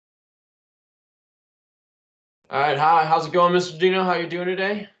All right, hi. How's it going, Mr. Dino? How you doing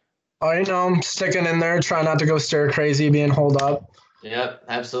today? Oh, I'm sticking in there, trying not to go stir crazy, being holed up. Yep,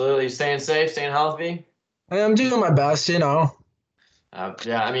 absolutely. Staying safe, staying healthy. I'm doing my best. Yeah,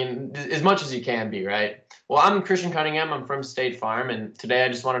 I mean, as much as you can be, right? Well, I'm Christian Cunningham. I'm from State Farm, and today I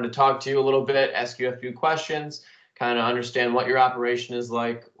just wanted to talk to you a little bit, ask you a few questions, kind of understand what your operation is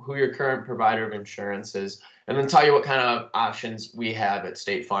like, who your current provider of insurance is, and then tell you what kind of options we have at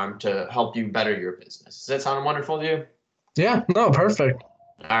State Farm to help you better your business. Does that sound wonderful to you? Yeah, no, perfect.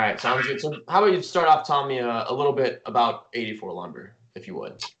 All right, sounds good. So, how about you start off telling me a little bit about 84 Lumber, if you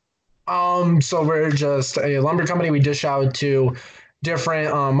would? So we're just a lumber company. We dish out to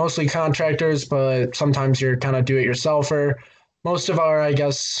different, mostly contractors, but sometimes you're kind of do-it-yourselfer. Most of our, I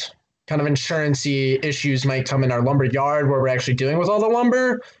guess, kind of insurancy issues might come in our lumber yard where we're actually dealing with all the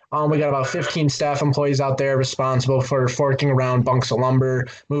lumber. We got about 15 staff employees out there responsible for forking around bunks of lumber,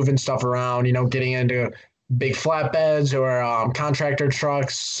 moving stuff around, getting into big flatbeds or contractor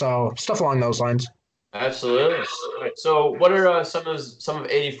trucks. So stuff along those lines. Absolutely. All right. So, what are some of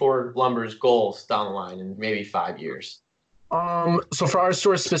 84 Lumber's goals down the line in maybe 5 years? So for our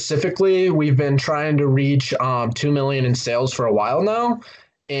store specifically, we've been trying to reach 2 million in sales for a while now,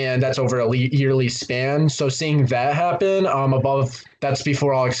 and that's over a yearly span. So seeing that happen, above that's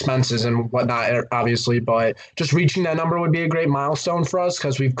before all expenses and whatnot, obviously, but just reaching that number would be a great milestone for us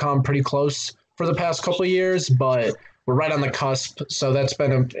because we've come pretty close for the past couple of years, but we're right on the cusp. So that's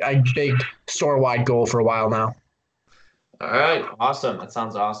been a big store-wide goal for a while now. All right. Awesome. That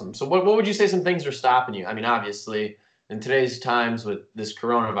sounds awesome. So, what would you say some things are stopping you? I mean, obviously, in today's times with this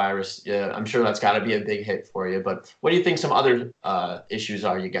coronavirus, yeah, I'm sure that's got to be a big hit for you. But what do you think some other issues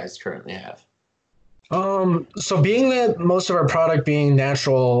are you guys currently have? So being that most of our product being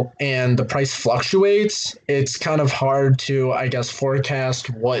natural and the price fluctuates, it's kind of hard to, I guess, forecast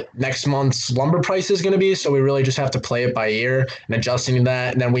what next month's lumber price is going to be. So we really just have to play it by ear and adjusting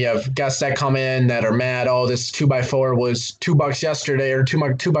that. And then we have guests that come in that are mad. Oh, this 2x4 was $2 yesterday or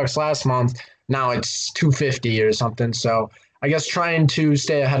 $2 last month. Now it's 250 or something. So I guess trying to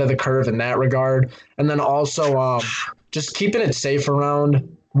stay ahead of the curve in that regard. And then also just keeping it safe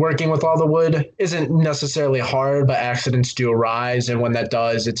around working with all the wood isn't necessarily hard, but accidents do arise. And when that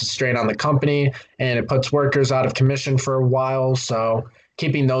does, it's a strain on the company and it puts workers out of commission for a while. So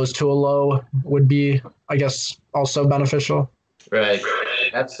keeping those to a low would be, I guess, also beneficial. Right.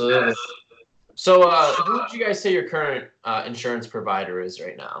 Absolutely. So, who would you guys say your current insurance provider is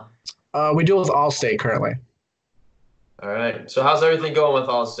right now? We deal with Allstate currently. All right. So, how's everything going with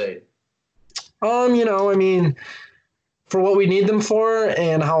Allstate? I mean, for what we need them for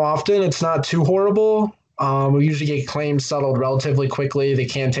and how often, it's not too horrible. We usually get claims settled relatively quickly. They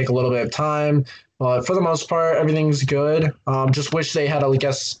can take a little bit of time, but for the most part, everything's good. Just wish they had, I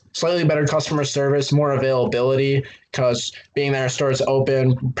guess, slightly better customer service, more availability, because being that our store is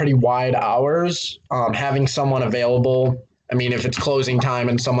open pretty wide hours, having someone available. I mean, if it's closing time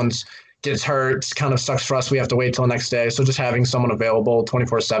and someone's gets hurt, it kind of sucks for us. We have to wait till the next day. So just having someone available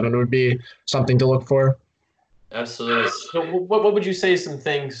 24/7 would be something to look for. Absolutely. So, what would you say some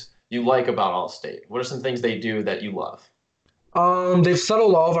things you like about Allstate? What are some things they do that you love? They've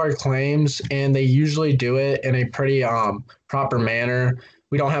settled all of our claims and they usually do it in a pretty proper manner.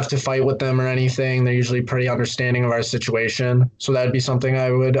 We don't have to fight with them or anything. They're usually pretty understanding of our situation. So that'd be something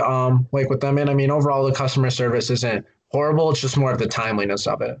I would like with them. And I mean, overall, the customer service isn't horrible. It's just more of the timeliness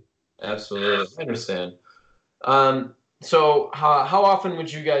of it. Absolutely. I understand. So, how often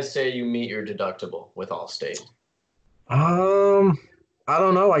would you guys say you meet your deductible with Allstate? Um, I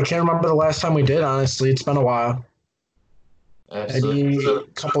don't know. I can't remember the last time we did, honestly. It's been a while. Absolutely. Maybe a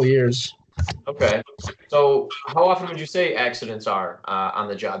couple years. Okay. So, how often would you say accidents are on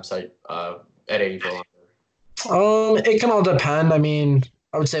the job site at 84? It can all depend. I mean,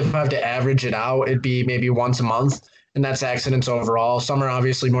 I would say if I have to average it out, it'd be maybe once a month, and that's accidents overall. Some are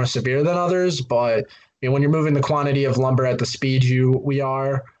obviously more severe than others, but when you're moving the quantity of lumber at the speed we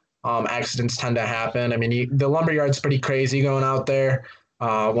are, accidents tend to happen. I mean, the lumber yard's pretty crazy going out there.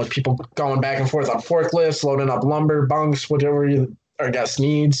 With people going back and forth on forklifts, loading up lumber, bunks, whatever our guest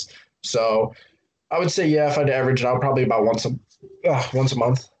needs. So I would say, yeah, if I had to average it out, probably about once a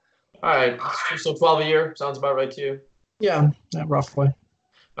month. All right. So 12 a year sounds about right to you. Yeah, roughly.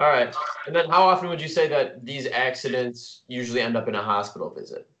 All right. And then how often would you say that these accidents usually end up in a hospital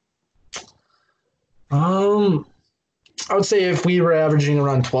visit? Um, I would say if we were averaging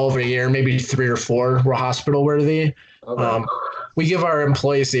around 12 a year, maybe three or four were hospital worthy. Okay. Um, we give our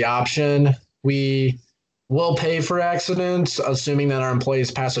employees the option. We will pay for accidents, assuming that our employees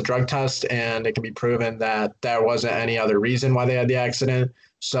pass a drug test and it can be proven that there wasn't any other reason why they had the accident.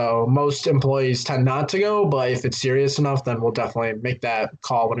 So most employees tend not to go, but if it's serious enough, then we'll definitely make that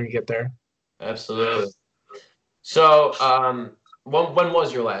call when we get there. Absolutely. So, when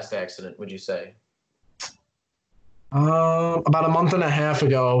was your last accident, would you say? About a month and a half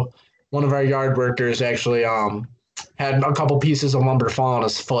ago, one of our yard workers actually had a couple pieces of lumber fall on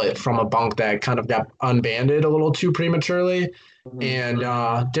his foot from a bunk that kind of got unbanded a little too prematurely, Mhm.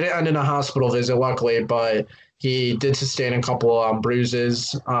 and didn't end in a hospital visit, luckily, but he did sustain a couple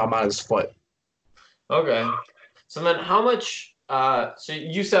bruises on his foot. Okay. So then how much so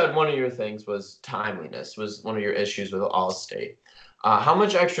you said one of your things was timeliness was one of your issues with Allstate. How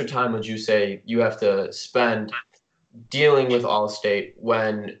much extra time would you say you have to spend dealing with Allstate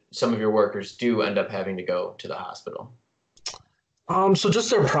when some of your workers do end up having to go to the hospital? So just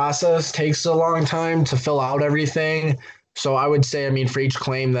their process takes a long time to fill out everything. So I would say, I mean, for each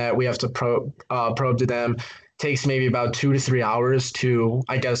claim that we have to probe to them, takes maybe about 2 to 3 hours to,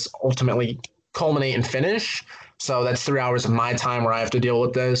 I guess, ultimately culminate and finish. So that's 3 hours of my time where I have to deal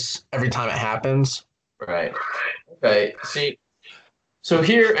with this every time it happens. Right. Okay. See, so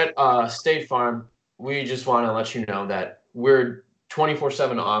here at State Farm, we just want to let you know that we're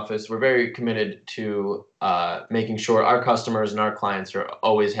 24/7 office. We're very committed to making sure our customers and our clients are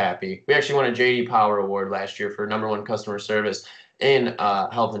always happy. We actually won a JD Power Award last year for number one customer service in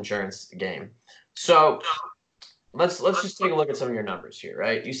health insurance game. So let's just take a look at some of your numbers here,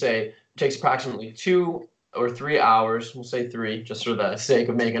 right? You say it takes approximately 2 or 3 hours. We'll say three, just for the sake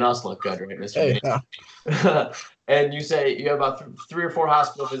of making us look good, right, Mr. Hey, D? And you say you have about 3 or 4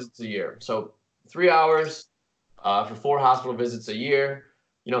 hospital visits a year. So 3 hours for 4 hospital visits a year.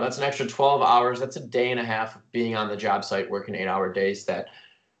 You know, that's an extra 12 hours. That's a day and a half of being on the job site working 8-hour days that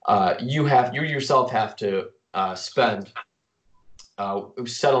you yourself have to spend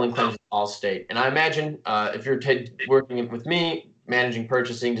settling claims with Allstate. And I imagine if you're working with me, managing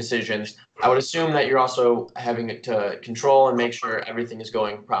purchasing decisions, I would assume that you're also having to control and make sure everything is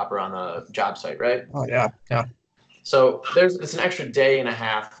going proper on the job site, right? oh yeah, yeah, So it's an extra day and a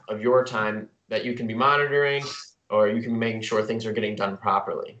half of your time that you can be monitoring or you can be making sure things are getting done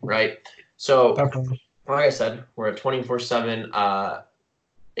properly, right? So, definitely. like I said, we're a 24/7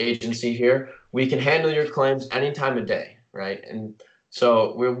 agency here. We can handle your claims any time of day, right? And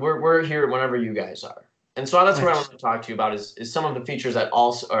so we're here whenever you guys are. And so that's what I Nice. want to talk to you about is some of the features that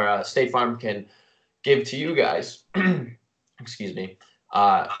also or State Farm can give to you guys. Excuse me.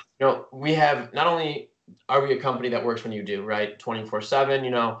 Uh, we have not only are we a company that works when you do, right? 24/7,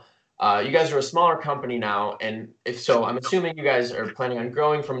 you guys are a smaller company now. And if so, I'm assuming you guys are planning on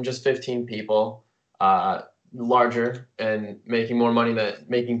growing from just 15 people, larger and making more money than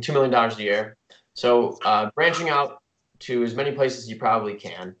making $2 million a year. So branching out to as many places as you probably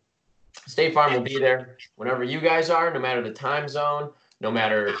can. State Farm will be there whenever you guys are, no matter the time zone, no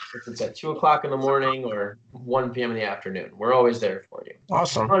matter if it's at 2 o'clock in the morning or 1 p.m. in the afternoon. We're always there for you.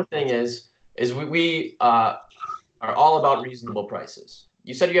 Awesome. Another thing is we are all about reasonable prices.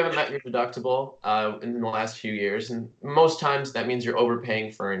 You said you haven't met your deductible in the last few years, and most times that means you're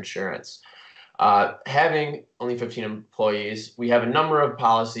overpaying for insurance. Having only 15 employees, we have a number of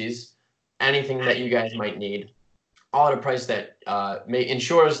policies, anything that you guys might need, all at a price that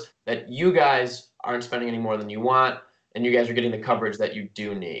ensures that you guys aren't spending any more than you want, and you guys are getting the coverage that you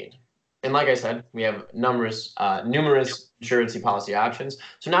do need. And like I said, we have numerous insurance policy options.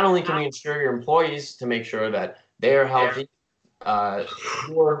 So not only can we insure your employees to make sure that they are healthy,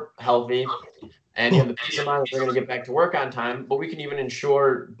 you're healthy, and you have the peace of mind that they're going to get back to work on time, but we can even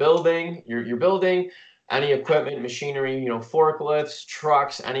insure your building, any equipment, machinery, forklifts,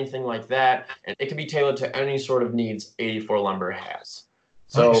 trucks, anything like that, and it can be tailored to any sort of needs 84 Lumber has.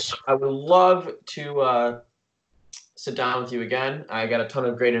 So Nice. I would love to sit down with you again. I got a ton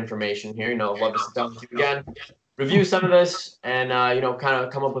of great information here. I'd love to sit down with you again, review some of this, and kind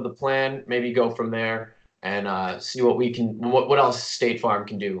of come up with a plan. Maybe go from there and see what else State Farm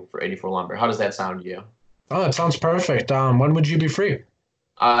can do for 84 Lumber. How does that sound to you? Oh, that sounds perfect. When would you be free?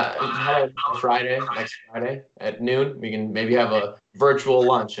 How about next Friday at noon? We can maybe have a virtual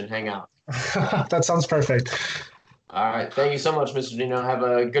lunch and hang out. That sounds perfect. All right. Thank you so much, Mr. Dino. Have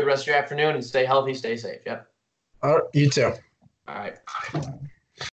a good rest of your afternoon and stay healthy, stay safe. Yep. You too. All right.